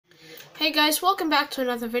Hey guys, welcome back to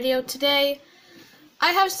another video. Today,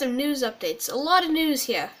 I have some news updates. A lot of news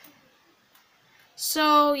here.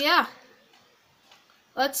 So yeah,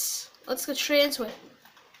 let's get straight into it.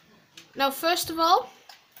 Now, first of all,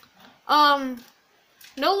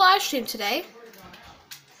 no live stream today,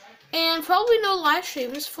 and probably no live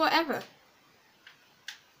streams forever,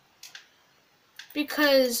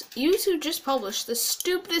 because YouTube just published the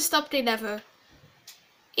stupidest update ever,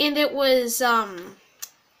 and it was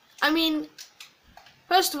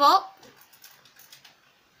first of all,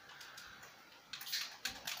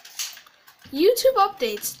 YouTube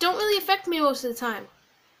updates don't really affect me most of the time.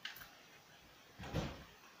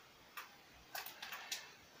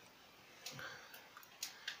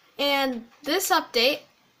 And this update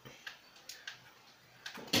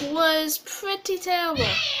was pretty terrible.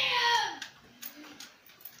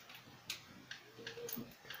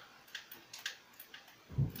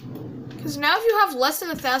 Because now if you have less than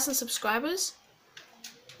 1,000 subscribers,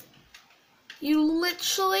 you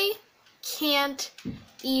literally can't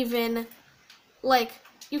even,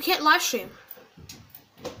 you can't live stream.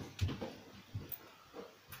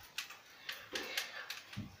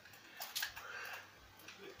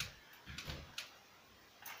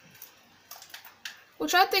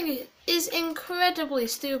 Which I think is incredibly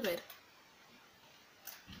stupid.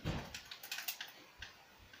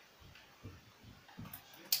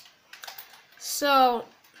 So,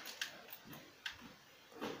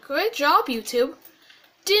 great job, YouTube.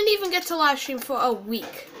 Didn't even get to live stream for a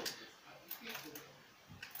week.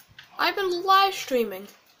 I've been live streaming.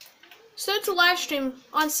 Started to live stream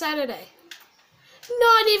on Saturday.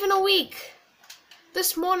 Not even a week.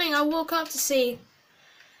 This morning I woke up to see,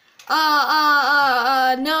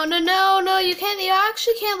 no, you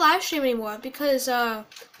actually can't live stream anymore because,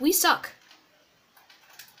 we suck.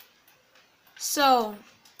 So,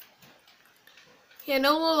 yeah,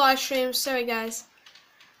 no more live streams, sorry guys.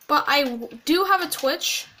 But I do have a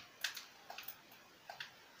Twitch,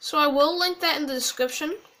 so I will link that in the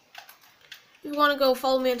description. If you want to go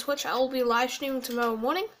follow me on Twitch, I will be live streaming tomorrow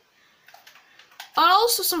morning.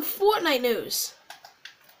 Also, some Fortnite news.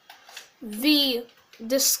 The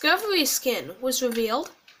Discovery skin was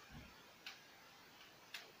revealed.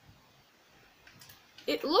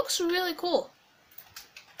 It looks really cool.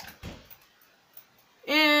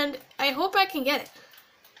 And I hope I can get it.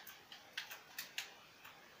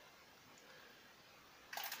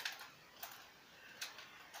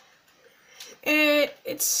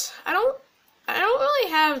 I don't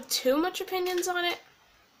really have too much opinions on it.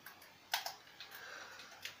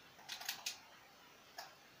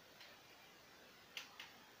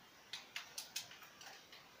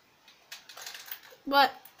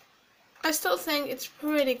 But I still think it's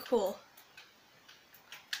pretty cool.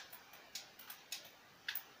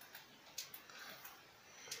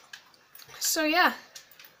 So yeah,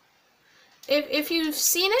 if you've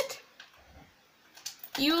seen it,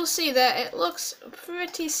 you will see that it looks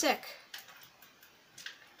pretty sick.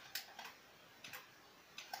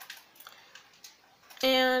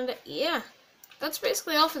 And yeah, that's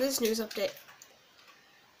basically all for this news update.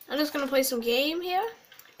 I'm just gonna play some game here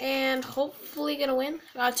and hopefully gonna win.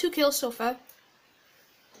 2 kills so far.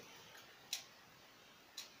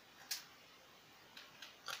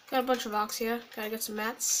 Got a bunch of rocks here. Gotta get some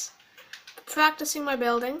mats. Practicing my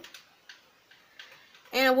building.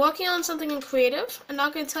 And I'm working on something in creative. I'm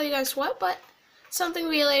not gonna tell you guys what, but something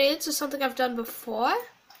related to something I've done before.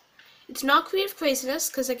 It's not creative craziness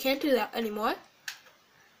because I can't do that anymore.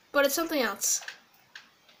 But it's something else.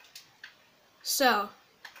 So,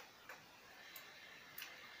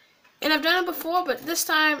 and I've done it before, but this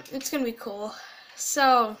time it's gonna be cool.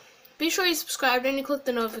 So, be sure you subscribe and you click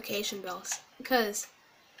the notification bells, because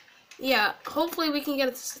yeah, hopefully we can get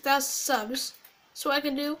 1,000 subs so I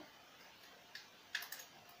can do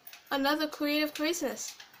another creative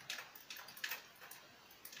craziness.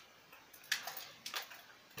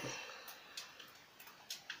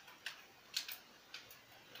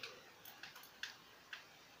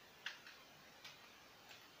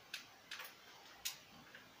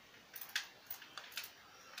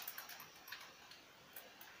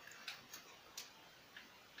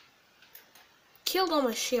 Killed on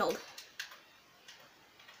my shield.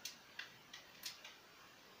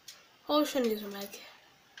 Oh, I shouldn't use a mag.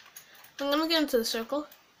 I'm gonna get into the circle.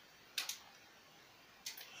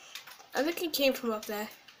 I think he came from up there,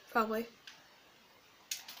 probably.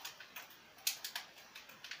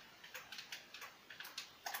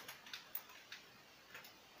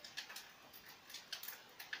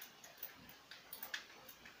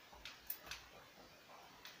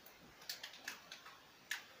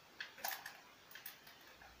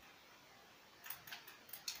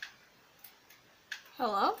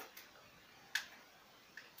 Hello?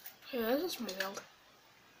 Yeah, this is my build.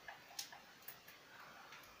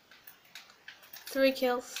 3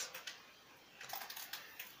 kills.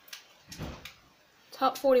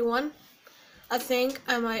 Top 41. I think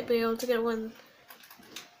I might be able to get one.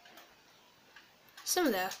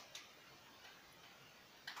 Some there.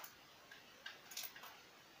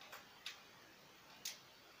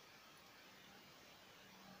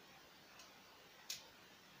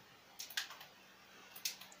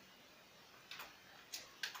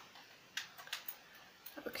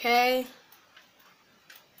 Okay.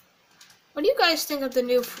 What do you guys think of the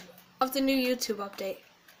new YouTube update?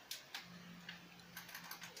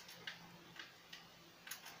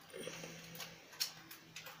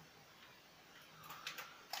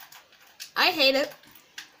 I hate it.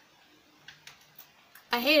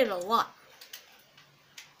 I hate it a lot.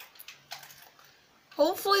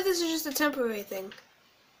 Hopefully this is just a temporary thing.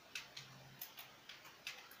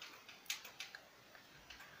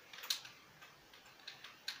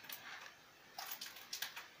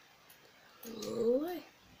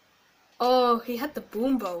 Oh, he had the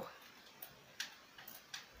boom bow.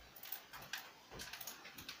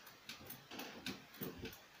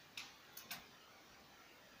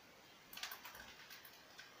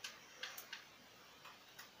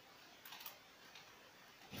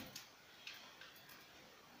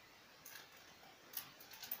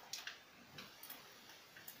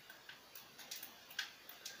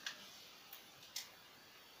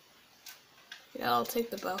 Yeah, I'll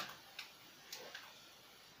take the bow.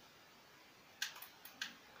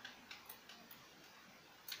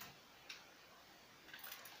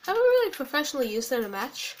 I haven't really professionally used it in a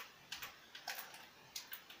match.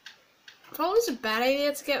 Probably is a bad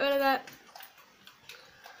idea to get rid of that.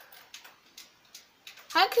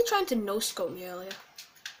 I kept trying to no-scope me earlier.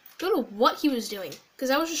 Don't know what he was doing, because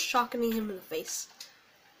I was just shocking him in the face.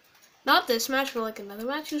 Not this match, but like another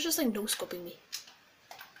match, he was just like no-scoping me.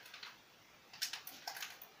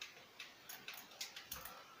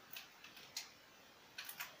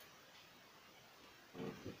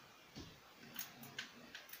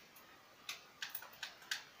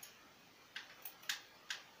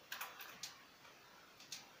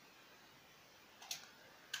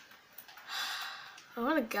 I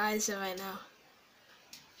want a geyser right now.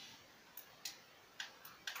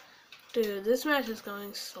 Dude, this match is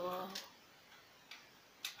going slow.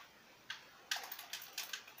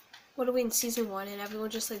 What are we in season 1 and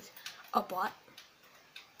everyone's just like a bot?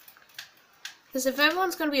 Because if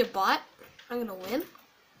everyone's gonna be a bot, I'm gonna win.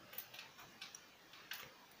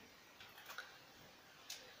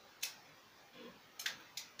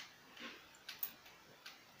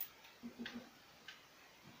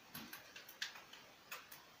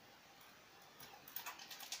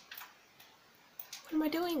 What am I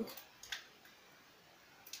doing?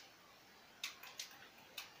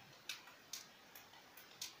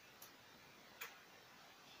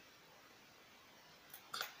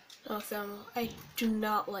 Oh, thermal. I do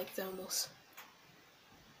not like thermals.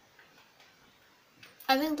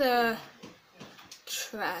 I think they're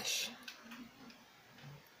trash.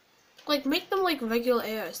 Like, make them like regular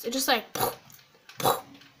airs. They're just like...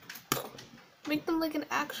 Make them like an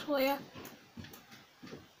actual air.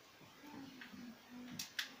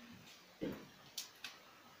 Had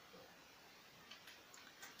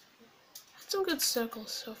some good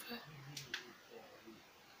circles so far.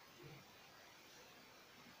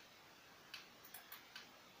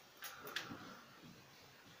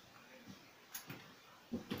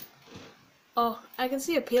 Oh, I can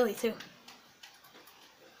see a peely too.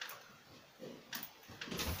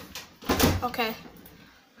 Okay.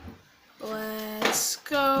 Let's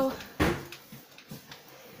go.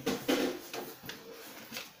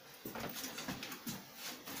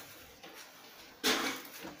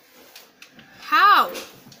 How?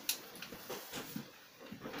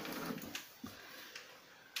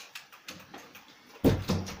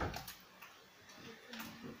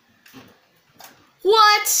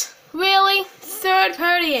 What? Really? Third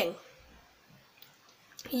partying.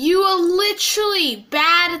 You are literally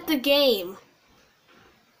bad at the game.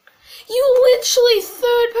 You literally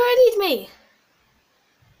third partied me.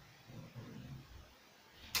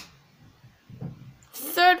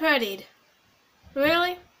 Third partied.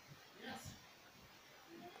 Really? Yes.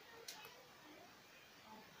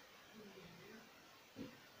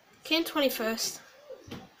 Came 21st.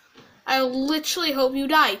 I literally hope you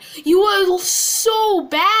die. You are so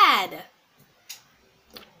bad.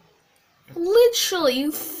 Literally,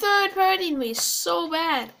 you third partied me so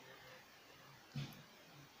bad.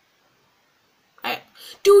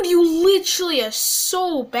 Dude, you literally are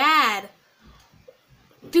so bad.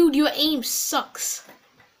 Dude, your aim sucks.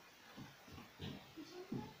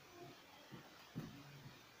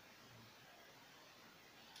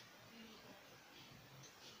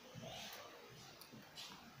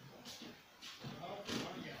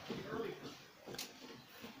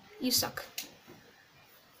 you suck.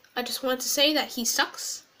 I just wanted to say that he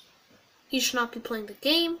sucks. He should not be playing the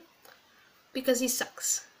game because he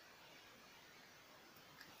sucks.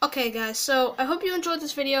 Okay guys, so I hope you enjoyed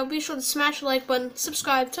this video. Be sure to smash the like button,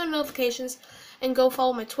 subscribe, turn on notifications, and go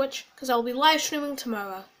follow my Twitch because I will be live streaming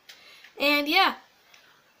tomorrow. And yeah,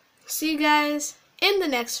 see you guys in the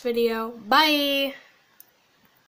next video. Bye!